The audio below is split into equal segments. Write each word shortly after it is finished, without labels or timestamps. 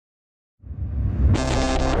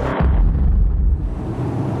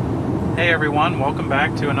Hey everyone, welcome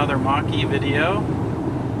back to another Mach-E video.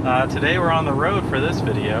 Today we're on the road for this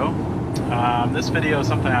video. This video is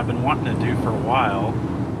something I've been wanting to do for a while.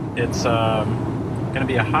 It's going to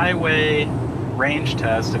be a highway range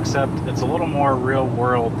test, except it's a little more real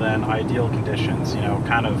world than ideal conditions, you know,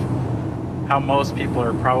 kind of how most people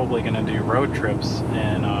are probably going to do road trips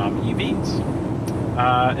in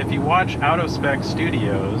EVs. If you watch AWD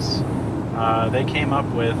Studios, they came up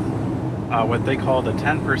with what they call the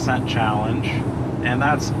 10% challenge, and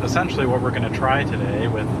that's essentially what we're going to try today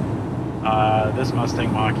with this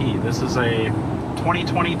Mustang Mach-E. This is a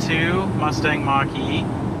 2022 Mustang Mach-E.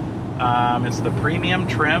 It's the premium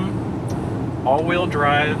trim, all-wheel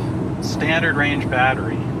drive, standard range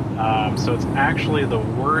battery. So it's actually the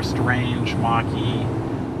worst range Mach-E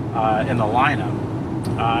in the lineup.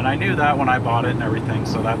 And I knew that when I bought it and everything,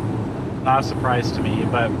 so that's not a surprise to me,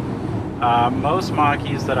 but most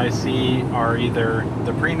Mach-Es that I see are either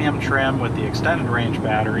the premium trim with the extended range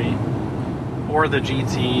battery, or the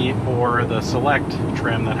GT, or the select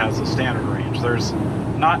trim that has the standard range. There's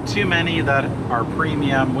not too many that are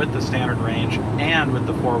premium with the standard range and with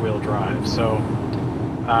the four-wheel drive. So,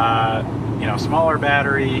 you know, smaller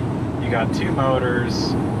battery, you got two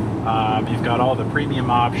motors, you've got all the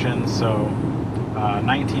premium options, so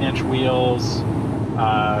 19-inch wheels,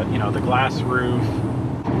 you know, the glass roof.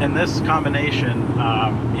 In this combination,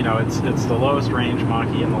 you know, it's the lowest range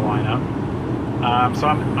Mach-E in the lineup. So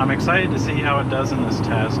I'm excited to see how it does in this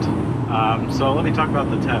test. So let me talk about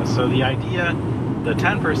the test. So the idea, the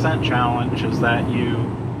 10% challenge, is that you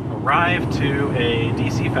arrive to a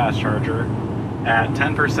DC fast charger at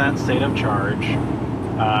 10% state of charge,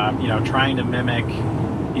 you know, trying to mimic,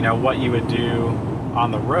 you know, what you would do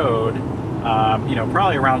on the road. You know,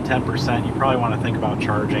 probably around 10%, you probably want to think about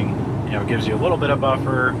charging. You know, it gives you a little bit of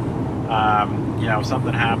buffer. You know, if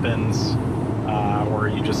something happens, or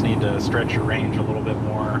you just need to stretch your range a little bit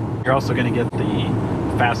more. You're also going to get the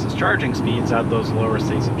fastest charging speeds at those lower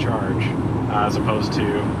states of charge, as opposed to,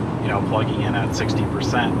 you know, plugging in at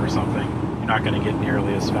 60% or something. You're not going to get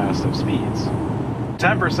nearly as fast of speeds.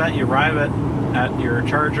 10%, you arrive at your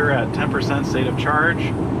charger at 10% state of charge.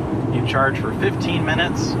 You charge for 15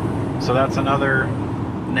 minutes, so that's another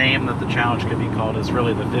name that the challenge could be called, is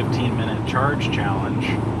really the 15-minute charge challenge.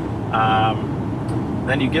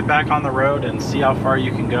 Then you get back on the road and see how far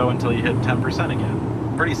you can go until you hit 10%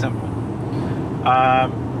 again. Pretty simple.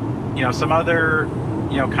 You know, some other,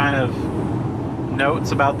 you know, kind of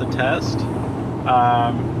notes about the test.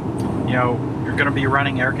 You know, you're going to be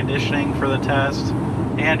running air conditioning for the test,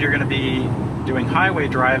 and you're going to be doing highway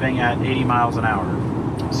driving at 80 miles an hour.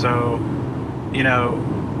 So, you know,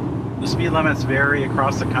 the speed limits vary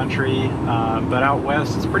across the country, but out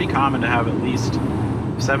west it's pretty common to have at least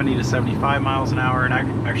 70 to 75 miles an hour, and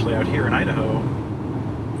actually out here in Idaho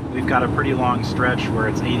we've got a pretty long stretch where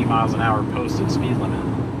it's 80 miles an hour posted speed limit.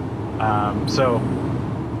 So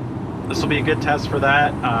this will be a good test for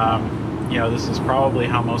that. You know, this is probably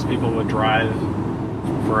how most people would drive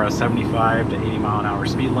for a 75 to 80 mile an hour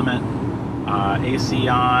speed limit. AC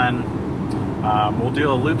on. We'll do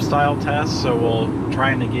a loop style test, so we'll try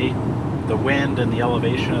and negate the wind and the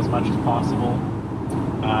elevation as much as possible.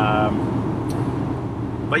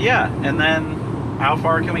 But yeah, and then how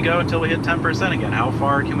far can we go until we hit 10% again? How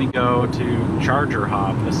far can we go to charger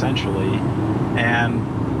hop, essentially? And,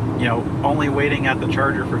 you know, only waiting at the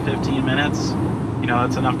charger for 15 minutes, you know,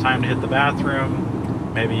 that's enough time to hit the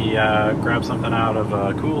bathroom, maybe grab something out of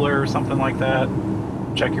a cooler or something like that,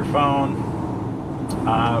 check your phone.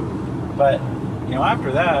 But, you know,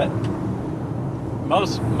 after that,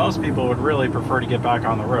 most people would really prefer to get back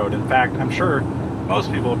on the road. In fact, I'm sure most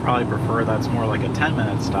people would probably prefer that's more like a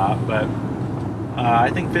 10-minute stop, but I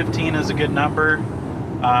think 15 is a good number.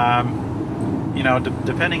 You know,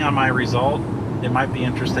 depending on my result, it might be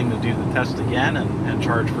interesting to do the test again and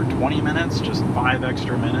charge for 20 minutes, just 5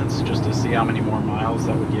 extra minutes, just to see how many more miles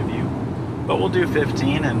that would give you. But we'll do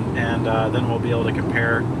 15, and then we'll be able to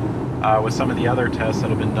compare with some of the other tests that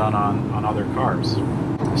have been done on other cars.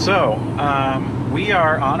 So, we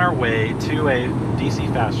are on our way to a DC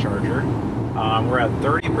fast charger. We're at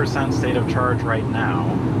 30% state of charge right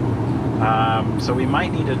now. So we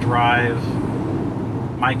might need to drive,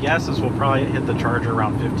 my guess is we'll probably hit the charger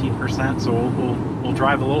around 15%, so we'll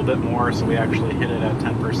drive a little bit more so we actually hit it at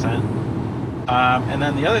 10%. And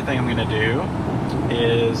then the other thing I'm going to do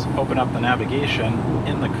is open up the navigation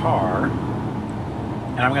in the car,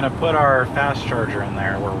 and I'm going to put our fast charger in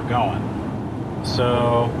there where we're going.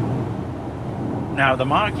 So now the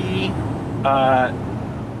Mach-E,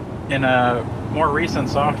 in a more recent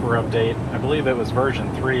software update, I believe it was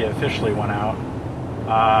version 3, officially went out.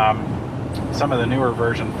 some of the newer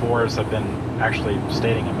version 4s have been actually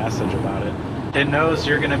stating a message about it. It knows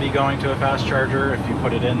you're going to be going to a fast charger if you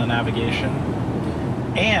put it in the navigation,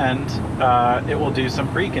 and it will do some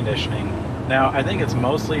preconditioning. Now, I think it's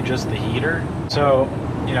mostly just the heater, so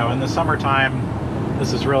you know, in the summertime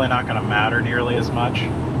this is really not going to matter nearly as much,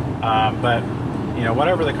 but you know,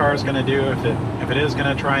 whatever the car is going to do, if it is going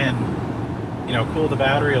to try and, you know, cool the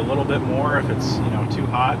battery a little bit more, if it's, you know, too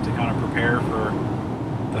hot to kind of prepare for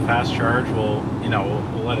the fast charge, we'll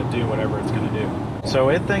let it do whatever it's going to do. So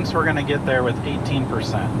it thinks we're going to get there with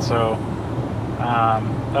 18%. So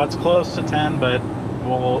that's close to 10, but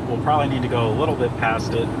we'll probably need to go a little bit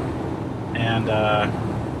past it, and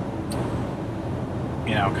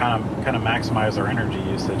you know, kind of maximize our energy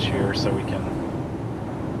usage here so we can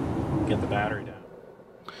get the battery down.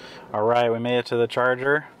 All right, we made it to the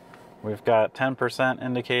charger. We've got 10%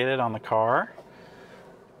 indicated on the car.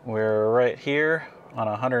 We're right here on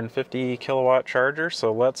a 150 kilowatt charger,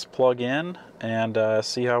 so let's plug in and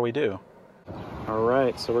see how we do. All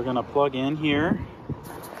right, so we're gonna plug in here.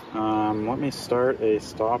 Let me start a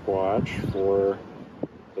stopwatch for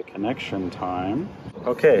the connection time.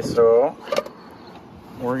 Okay, so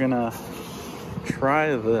we're gonna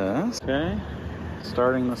try this. Okay,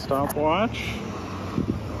 starting the stopwatch.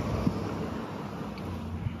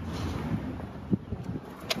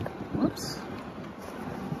 Whoops.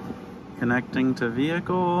 Connecting to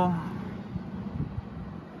vehicle.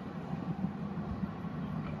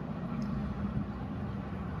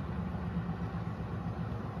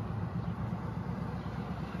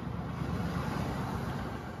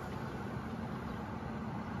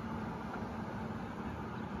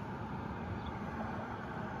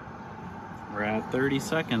 We're at 30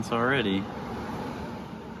 seconds already.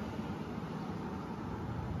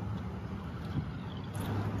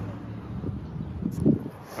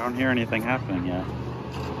 I don't hear anything happening yet.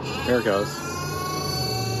 There it goes.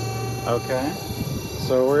 Okay.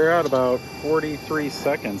 So we're at about 43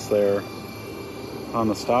 seconds there on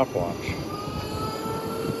the stopwatch.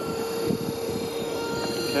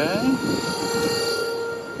 Okay.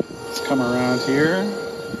 Let's come around here.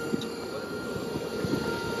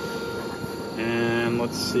 And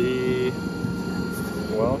let's see.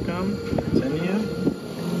 Welcome. Continue.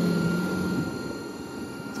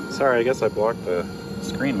 Sorry, I guess I blocked the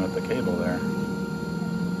screen with the cable there.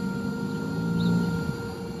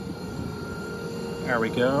 There we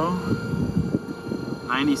go.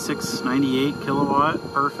 96, 98 kilowatt,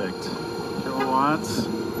 perfect. Kilowatts,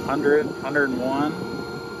 100, 101,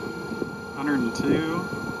 102.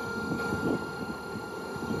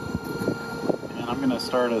 And I'm gonna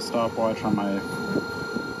start a stopwatch on my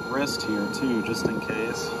wrist here too, just in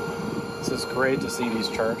case. This is great to see these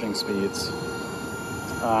charging speeds.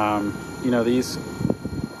 You know, these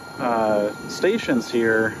stations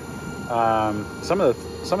here, some of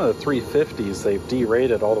the 350s, they've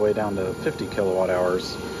derated all the way down to 50 kilowatt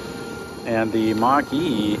hours, and the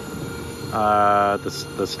Mach-E,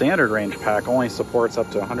 the standard range pack only supports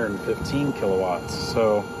up to 115 kilowatts.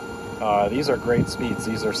 So these are great speeds.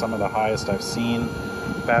 These are some of the highest I've seen.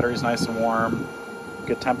 Battery's nice and warm,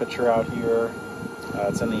 good temperature out here.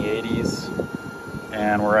 It's in the 80s,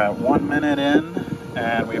 and we're at 1 minute in,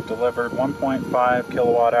 and we've delivered 1.5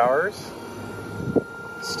 kilowatt hours.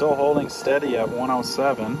 Still holding steady at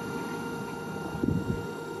 107.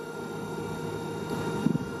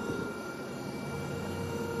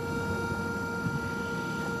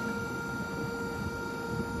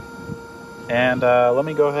 And let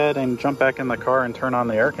me go ahead and jump back in the car and turn on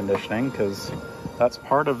the air conditioning, because that's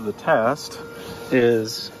part of the test.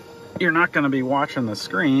 Is you're not going to be watching the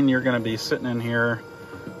screen. You're going to be sitting in here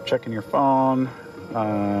checking your phone,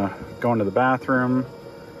 going to the bathroom,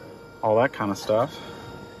 all that kind of stuff.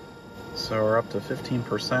 So we're up to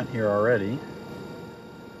 15% here already.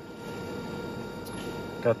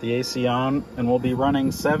 Got the AC on, and we'll be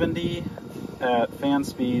running 70 at fan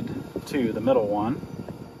speed 2, the middle one.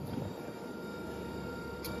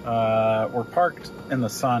 We're parked in the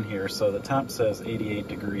sun here, so the temp says 88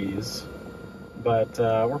 degrees, but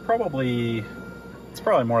it's probably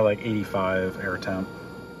more like 85 air temp.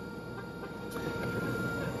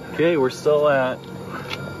 Okay, we're still at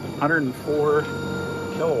 104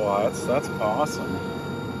 kilowatts. That's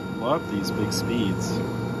awesome. Love these big speeds.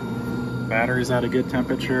 Battery's at a good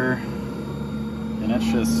temperature, and it's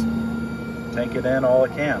just taking in all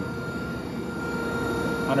it can.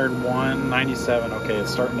 101, 97. Okay,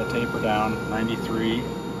 it's starting to taper down. 93,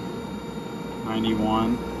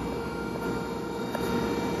 91,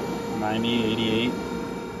 90, 88.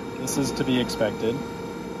 This is to be expected.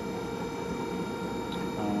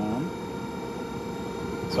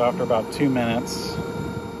 So after about 2 minutes,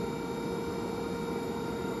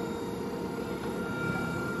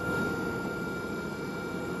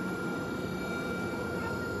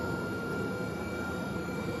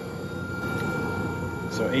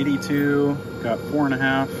 so 82, got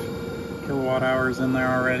 4.5 kilowatt hours in there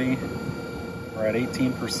already. We're at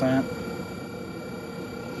 18%.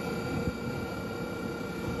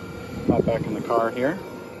 Hop back in the car here.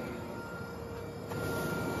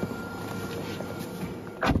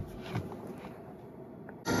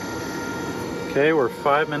 Okay, we're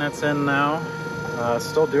 5 minutes in now.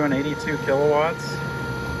 Still doing 82 kilowatts.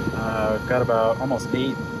 We've got about almost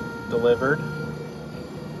 8 delivered.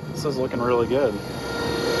 This is looking really good.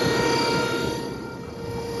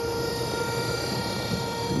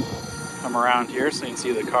 Come around here so you can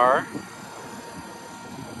see the car.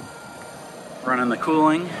 Running the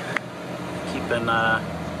cooling, keeping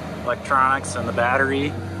electronics and the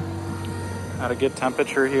battery at a good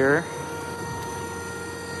temperature here.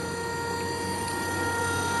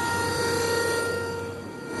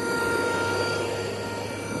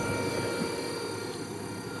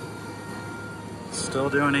 Still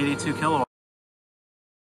doing 82 kilowatts.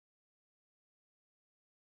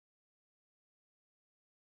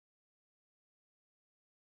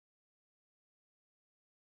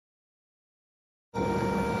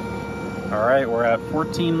 All right, we're at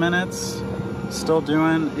 14 minutes. Still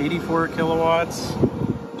doing 84 kilowatts.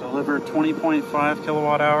 Delivered 20.5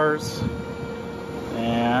 kilowatt hours.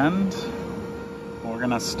 And we're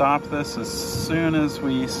gonna stop this as soon as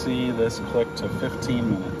we see this click to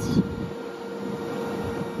 15 minutes.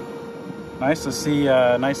 Nice to see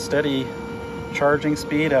a nice steady charging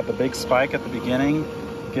speed at the big spike at the beginning.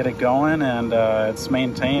 Get it going, and it's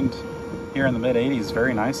maintained here in the mid 80s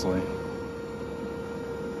very nicely.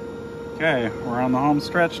 Okay, we're on the home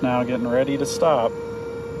stretch now, getting ready to stop.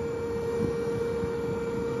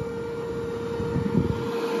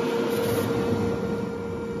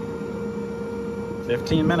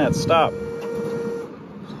 "15 minutes, stop."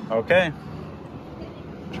 Okay,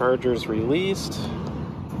 charger's released.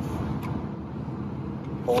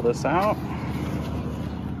 Pull this out.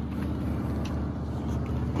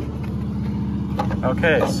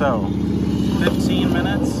 Okay, so 15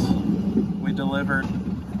 minutes, we delivered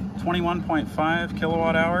 21.5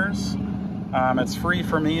 kilowatt hours. It's free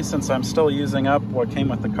for me since I'm still using up what came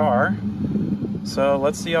with the car. So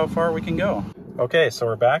let's see how far we can go. Okay, so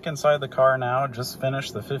we're back inside the car now. Just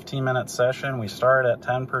finished the 15-minute session. We started at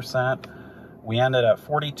 10%. We ended at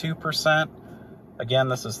 42%. Again,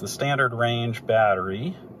 this is the standard range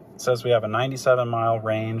battery. It says we have a 97-mile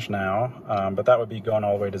range now, but that would be going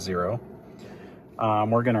all the way to 0.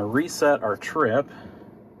 We're gonna reset our trip.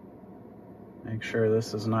 Make sure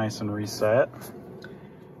this is nice and reset.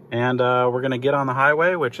 And we're gonna get on the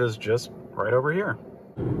highway, which is just right over here.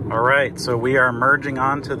 All right, so we are merging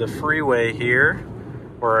onto the freeway here.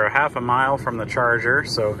 We're half a mile from the charger,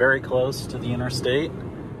 so very close to the interstate.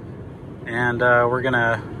 And we're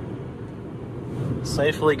gonna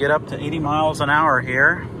safely get up to 80 miles an hour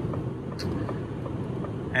here.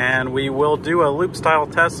 And we will do a loop style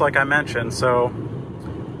test like I mentioned, so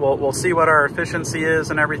we'll see what our efficiency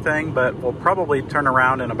is and everything, but we'll probably turn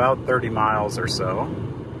around in about 30 miles or so.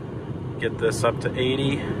 Get this up to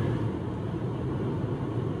 80.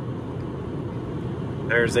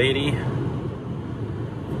 There's 80.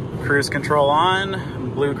 Cruise control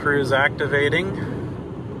on, blue cruise activating.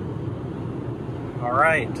 All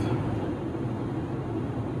right,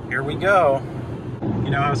 here we go.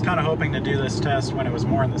 You know, I was kind of hoping to do this test when it was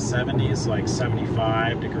more in the 70s, like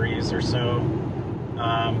 75 degrees or so.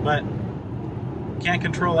 But can't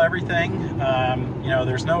control everything. You know,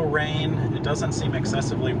 there's no rain. It doesn't seem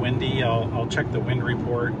excessively windy. I'll check the wind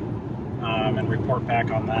report and report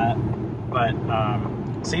back on that. But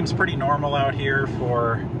seems pretty normal out here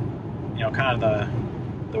for, you know, kind of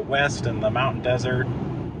the west and the mountain desert,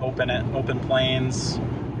 open plains.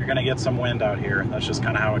 You're gonna get some wind out here. That's just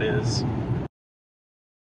kind of how it is.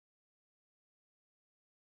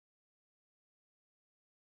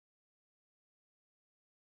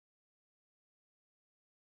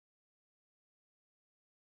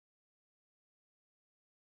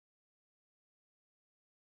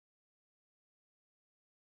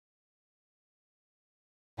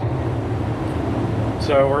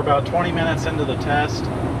 So we're about 20 minutes into the test.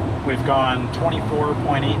 We've gone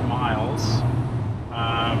 24.8 miles.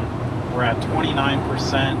 We're at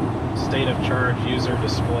 29% state of charge user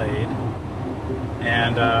displayed.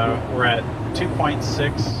 And we're at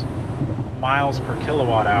 2.6 miles per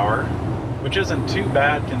kilowatt hour, which isn't too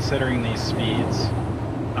bad considering these speeds.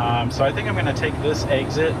 So I think I'm gonna take this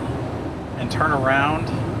exit and turn around.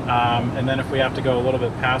 And then if we have to go a little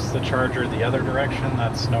bit past the charger the other direction,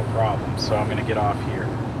 that's no problem. So I'm gonna get off here.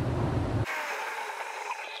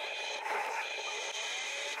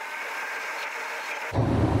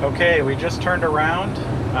 Okay, we just turned around.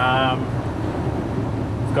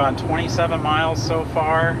 We've gone 27 miles so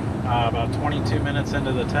far, about 22 minutes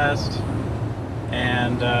into the test,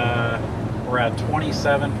 and we're at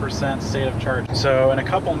 27% state of charge. So in a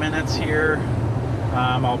couple minutes here,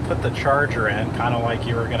 I'll put the charger in, kind of like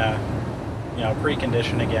you were gonna,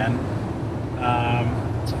 precondition again.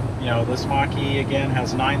 This Mach-E again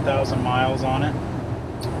has 9,000 miles on it.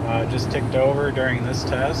 Just ticked over during this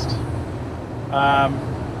test.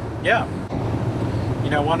 Yeah.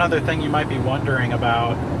 One other thing you might be wondering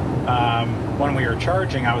about, when we were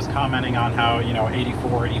charging, I was commenting on how,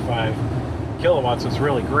 84, 85 kilowatts was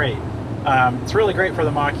really great. It's really great for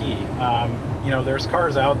the Mach-E. There's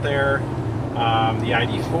cars out there, the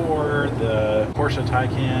ID4, the Porsche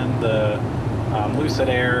Taycan, the Lucid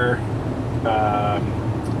Air,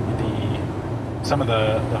 some of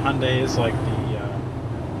the Hyundais like the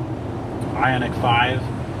Ioniq 5.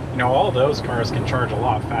 All of those cars can charge a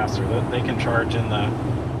lot faster. They can charge in the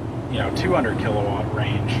 200 kilowatt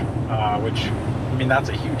range, which, that's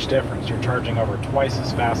a huge difference. You're charging over twice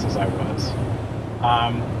as fast as I was.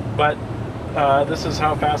 But this is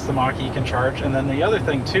how fast the Mach-E can charge. And then the other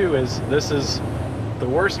thing too is this is the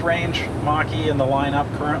worst range Mach-E in the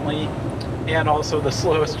lineup currently, and also the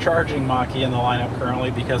slowest charging Mach-E in the lineup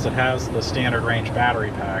currently, because it has the standard range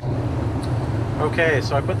battery pack. Okay,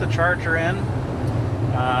 so I put the charger in.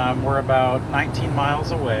 We're about 19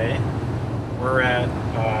 miles away. We're at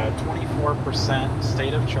 24%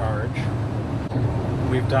 state of charge.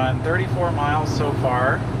 We've done 34 miles so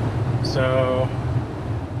far. So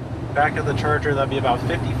back at the charger, that'd be about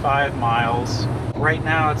 55 miles. Right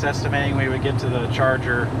now it's estimating we would get to the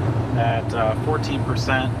charger at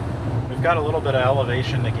 14%. We've got a little bit of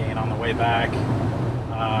elevation to gain on the way back.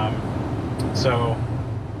 So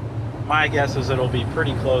my guess is it'll be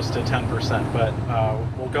pretty close to 10%, but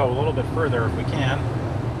we'll go a little bit further if we can,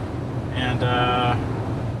 and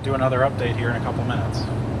do another update here in a couple minutes.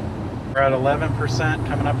 We're at 11%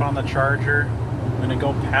 coming up on the charger. I'm going to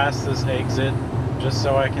go past this exit just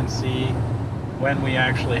so I can see when we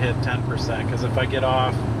actually hit 10%, because if I get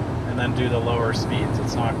off and then do the lower speeds,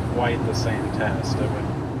 it's not quite the same test. It would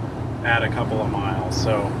add a couple of miles.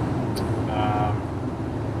 So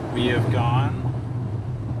we have gone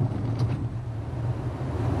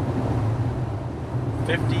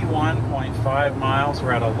 51.5 miles.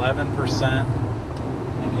 We're at 11%.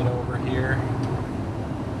 Let me get over here.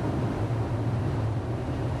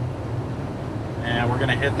 And we're going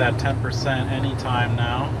to hit that 10% anytime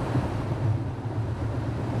now.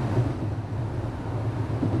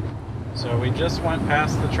 So we just went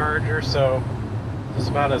past the charger, so this is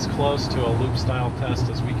about as close to a loop style test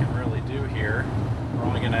as we can really do here. We're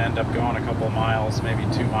only going to end up going a couple miles, maybe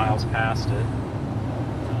 2 miles past it.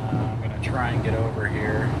 I'm going to try and get over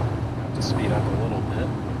here. I have to speed up a little bit.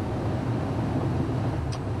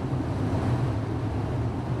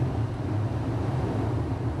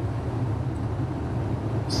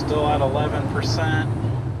 Still at 11%.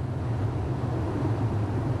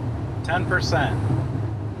 10%.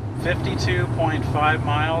 52.5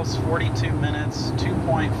 miles, 42 minutes,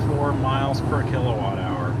 2.4 miles per kilowatt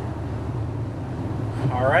hour.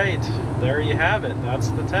 All right, there you have it. That's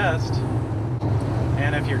the test.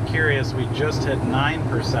 And if you're curious, we just hit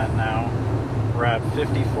 9% now. We're at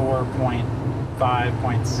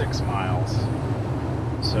 54.5.6 miles.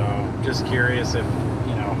 So just curious if,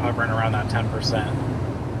 hovering around that 10%,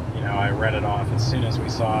 I read it off as soon as we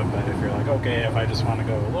saw it. But if you're like, okay, if I just want to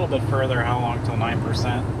go a little bit further, how long till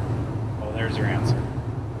 9%? Well, there's your answer.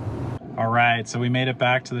 All right, so we made it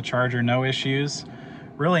back to the charger, no issues.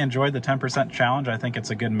 Really enjoyed the 10% challenge. I think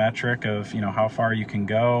it's a good metric of, how far you can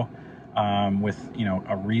go with,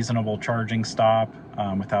 a reasonable charging stop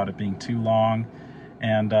without it being too long.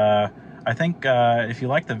 And I think if you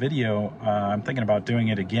like the video, I'm thinking about doing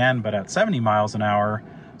it again, but at 70 miles an hour,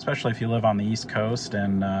 especially if you live on the East Coast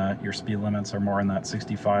and your speed limits are more in that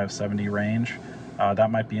 65, 70 range. That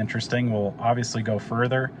might be interesting. We'll obviously go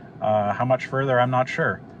further. How much further, I'm not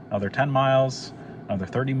sure. Another 10 miles, another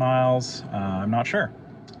 30 miles, I'm not sure.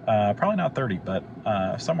 Probably not 30, but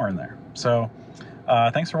somewhere in there. So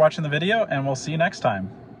thanks for watching the video, and we'll see you next time.